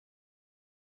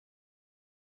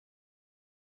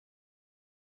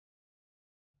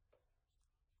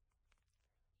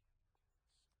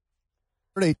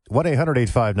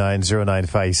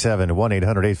1-800-859-0957,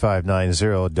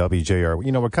 1-800-859-WJR.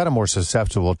 You know, we're kind of more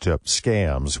susceptible to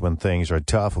scams when things are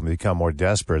tough, when we become more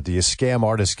desperate. The scam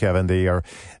artists, Kevin, they are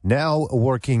now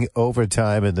working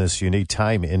overtime in this unique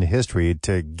time in history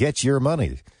to get your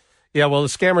money. Yeah, well, the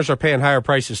scammers are paying higher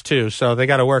prices, too, so they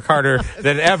got to work harder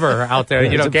than ever out there.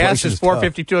 You know, gas is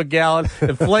 $4.52 a gallon.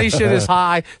 Inflation is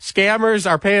high. Scammers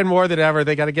are paying more than ever.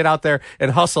 They got to get out there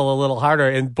and hustle a little harder.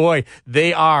 And, boy,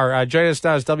 they are. Joining us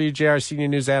now is WJR Senior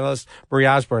News Analyst Marie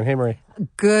Osborne. Hey, Marie.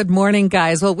 Good morning,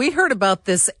 guys. Well, we heard about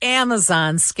this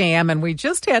Amazon scam, and we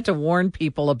just had to warn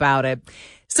people about it.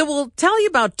 So we'll tell you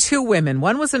about two women.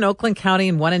 One was in Oakland County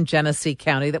and one in Genesee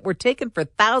County that were taken for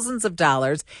thousands of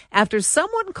dollars after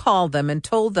someone called them and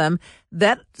told them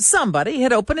that somebody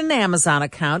had opened an Amazon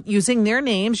account using their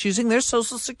names, using their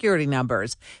social security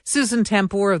numbers. Susan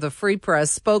Tempour of the Free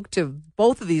Press spoke to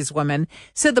both of these women,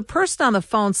 said the person on the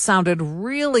phone sounded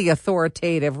really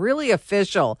authoritative, really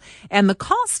official. And the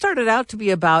call started out to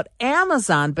be about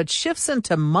Amazon, but shifts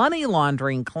into money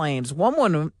laundering claims.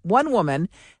 One woman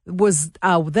was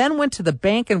then went to the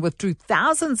bank and withdrew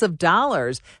thousands of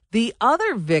dollars. The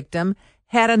other victim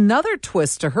had another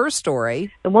twist to her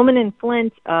story. The woman in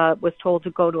Flint was told to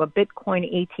go to a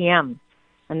Bitcoin ATM,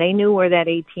 and they knew where that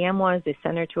ATM was. They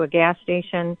sent her to a gas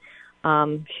station.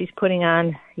 She's putting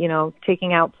on,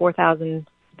 taking out $4,000.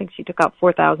 I think she took out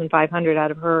 $4,500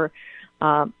 out of her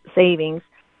savings.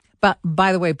 But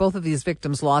by the way, both of these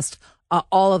victims lost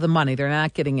all of the money. They're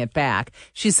not getting it back.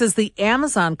 She says the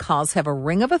Amazon calls have a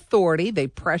ring of authority. They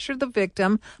pressure the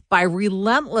victim by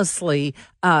relentlessly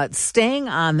staying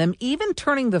on them, even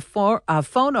turning the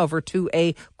phone over to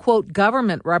a, quote,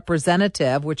 government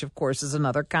representative, which, of course, is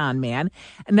another con man.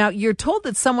 Now, you're told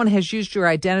that someone has used your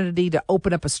identity to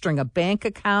open up a string of bank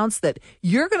accounts, that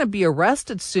you're going to be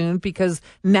arrested soon because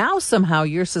now somehow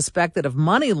you're suspected of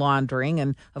money laundering.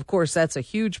 And, of course, that's a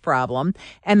huge problem.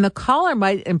 And the caller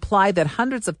might imply that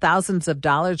hundreds of thousands of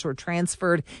dollars were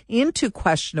transferred into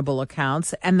questionable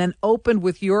accounts and then opened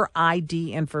with your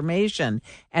ID information.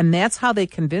 And that's how they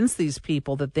convince these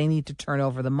people that they need to turn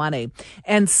over the money.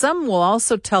 And some will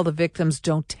also tell the victims,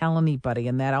 don't tell anybody.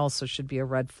 And that also should be a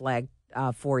red flag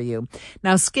for you.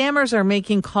 Now, scammers are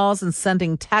making calls and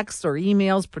sending texts or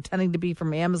emails pretending to be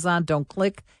from Amazon. Don't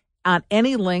click on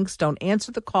any links, don't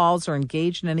answer the calls or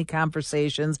engage in any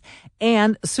conversations.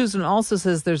 And Susan also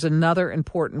says there's another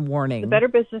important warning. The Better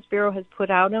Business Bureau has put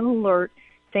out an alert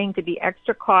saying to be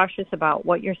extra cautious about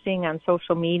what you're seeing on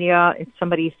social media. If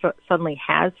somebody suddenly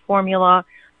has formula,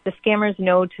 the scammers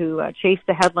know to chase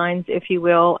the headlines, if you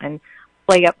will, and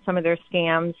play up some of their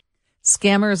scams.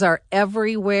 Scammers are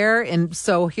everywhere. And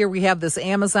so here we have this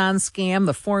Amazon scam,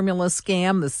 the formula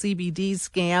scam, the CBD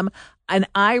scam. And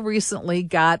I recently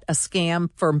got a scam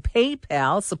from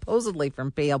PayPal, supposedly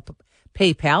from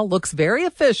PayPal. Looks very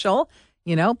official,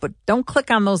 but don't click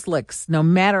on those links. No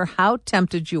matter how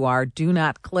tempted you are, do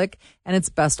not click. And it's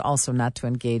best also not to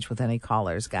engage with any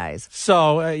callers, guys.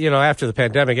 So, after the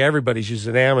pandemic, everybody's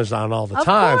using Amazon all the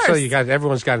time. Course. So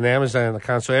everyone's got an Amazon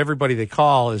account. So everybody they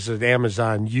call is an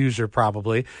Amazon user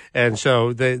probably. And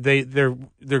so they're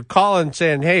calling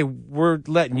saying, hey, we're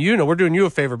letting you know, we're doing you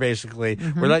a favor basically.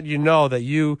 Mm-hmm. We're letting you know that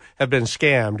you have been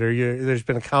scammed or there's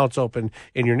been accounts open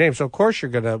in your name. So of course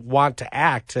you're going to want to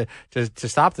act to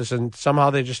stop this. And somehow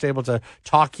they're just able to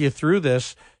talk you through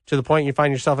this to the point you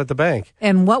find yourself at the bank.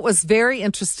 And what was very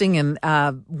interesting in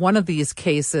one of these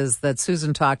cases that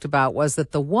Susan talked about was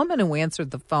that the woman who answered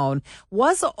the phone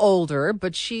was older,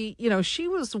 but she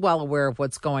was well aware of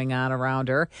what's going on around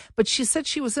her. But she said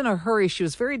she was in a hurry. She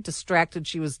was very distracted.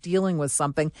 She was dealing with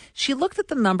something. She looked at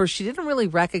the number. She didn't really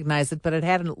recognize it, but it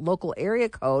had a local area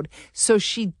code. So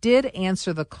she did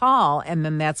answer the call, and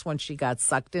then that's when she got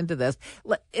sucked into this.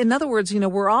 In other words,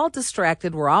 we're all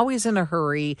distracted. We're always in a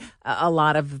hurry a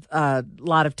lot of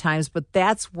times, but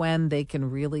that's when they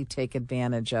can really take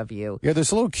advantage of you. Yeah,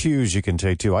 there's little cues you can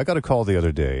take too. I got a call the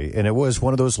other day, and it was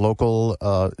one of those local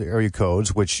area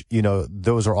codes, which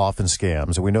those are often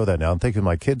scams, and we know that now. I'm thinking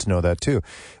my kids know that too.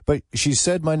 But she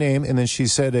said my name, and then she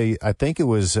said I think it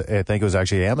was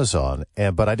actually Amazon,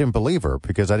 but I didn't believe her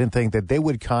because I didn't think that they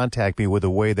would contact me with a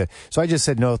way that. So I just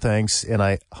said no thanks, and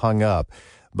I hung up.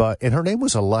 And her name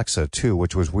was Alexa too,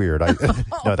 which was weird.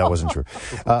 No, that wasn't true.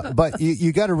 But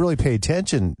you got to really pay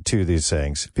attention to these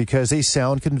things because they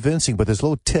sound convincing, but there's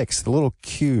little ticks, the little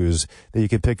cues that you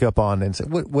can pick up on and say,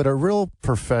 would a real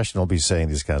professional be saying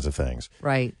these kinds of things?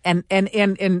 Right. And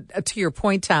to your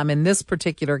point, Tom, in this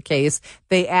particular case,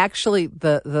 they actually,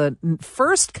 the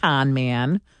first con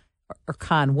man or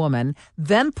con woman,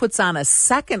 then puts on a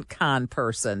second con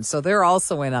person. So they're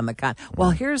also in on the con.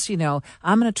 Well, here's, I'm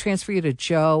going to transfer you to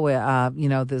Joe,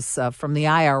 this from the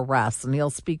IRS, and he'll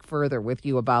speak further with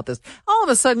you about this. All of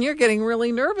a sudden, you're getting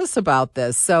really nervous about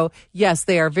this. So, yes,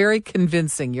 they are very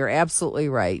convincing. You're absolutely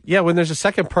right. Yeah, when there's a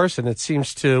second person, it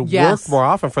seems to Yes. work more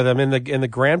often for them. In the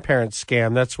grandparent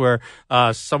scam, that's where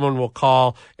someone will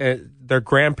call their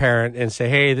grandparent and say,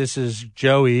 "Hey, this is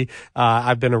Joey.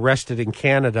 I've been arrested in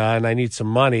Canada and I need some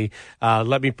money.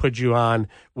 Let me put you on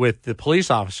with the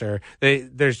police officer."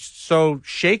 They're so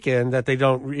shaken that they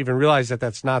don't even realize that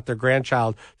that's not their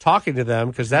grandchild talking to them,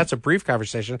 because that's a brief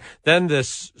conversation. Then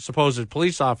this supposed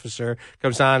police officer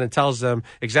comes on and tells them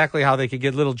exactly how they could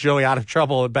get little Joey out of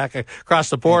trouble and back across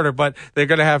the border, but they're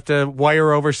going to have to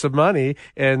wire over some money,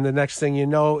 and the next thing you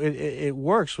know, it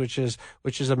works, which is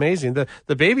amazing.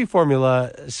 The baby formula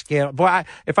scam. Boy,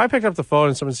 if I picked up the phone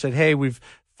and someone said, "Hey, we've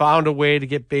found a way to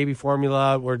get baby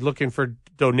formula. We're looking for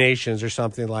donations," or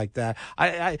something like that,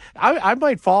 I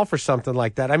might fall for something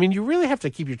like that. I mean, you really have to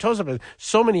keep your toes up in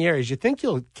so many areas. You think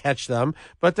you'll catch them,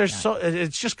 but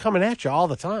it's just coming at you all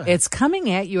the time. It's coming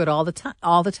at you all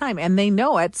the time, and they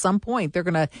know at some point they're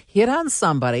going to hit on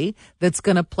somebody that's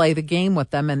going to play the game with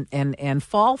them and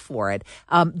fall for it.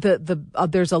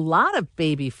 There's a lot of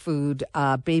baby food,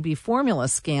 baby formula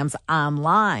scams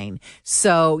online,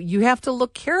 so you have to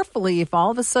look carefully. If all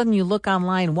of a sudden you look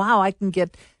online, wow, I can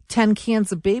get 10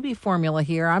 cans of baby formula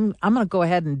here, I'm going to go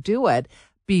ahead and do it.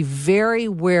 Be very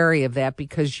wary of that,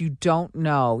 because you don't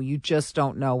know. You just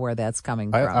don't know where that's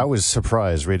coming from. I was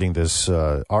surprised reading this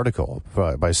article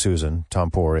by Susan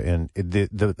Tompour, and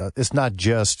it's not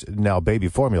just now baby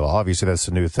formula. Obviously, that's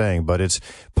the new thing, but it's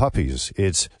puppies,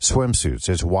 it's swimsuits,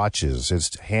 it's watches,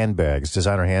 it's handbags,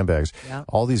 designer handbags,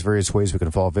 all these various ways we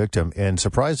can fall victim. And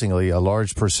surprisingly, a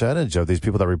large percentage of these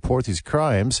people that report these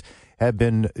crimes have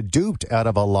been duped out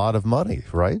of a lot of money,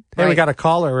 right? Hey, we got a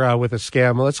caller with a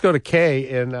scam. Let's go to Kay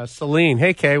in Saline.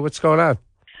 Hey, Kay, what's going on?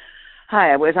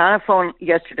 Hi, I was on a phone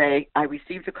yesterday. I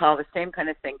received a call, the same kind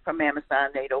of thing from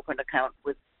Amazon. They'd opened an account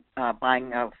with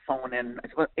buying a phone, and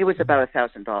it was about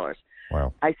 $1,000.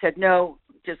 Wow. I said, no,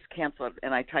 just cancel it,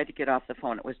 and I tried to get off the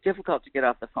phone. It was difficult to get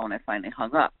off the phone. I finally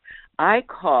hung up. I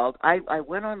called. I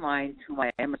went online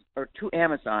to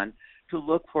Amazon to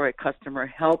look for a customer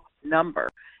help number,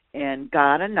 and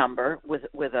got a number with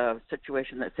a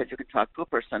situation that said you could talk to a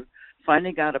person.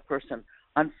 Finally got a person.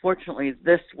 Unfortunately,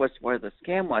 this was where the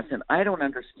scam was, and I don't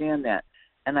understand that.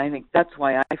 And I think that's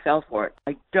why I fell for it.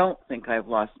 I don't think I've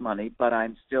lost money, but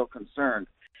I'm still concerned.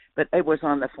 But I was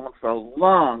on the phone for a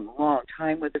long, long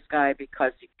time with this guy,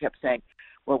 because he kept saying,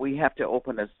 well, we have to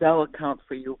open a Zelle account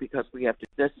for you because we have to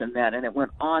this and that. And it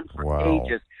went on for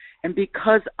ages. And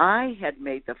because I had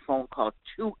made the phone call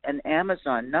to an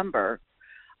Amazon number,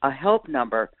 a help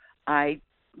number, I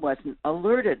wasn't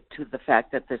alerted to the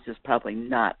fact that this is probably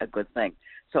not a good thing.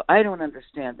 So I don't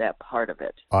understand that part of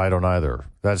it. I don't either.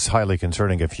 That's highly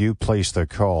concerning. If you placed the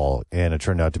call and it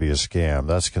turned out to be a scam,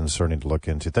 that's concerning to look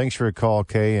into. Thanks for your call,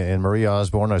 Kay. And Marie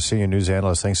Osborne, I see you, news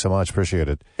analyst. Thanks so much. Appreciate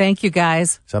it. Thank you,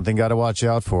 guys. Something got to watch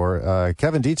out for.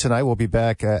 Kevin Dietz and I will be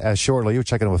back shortly. You're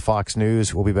checking in with Fox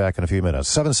News. We'll be back in a few minutes.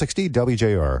 760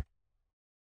 WJR.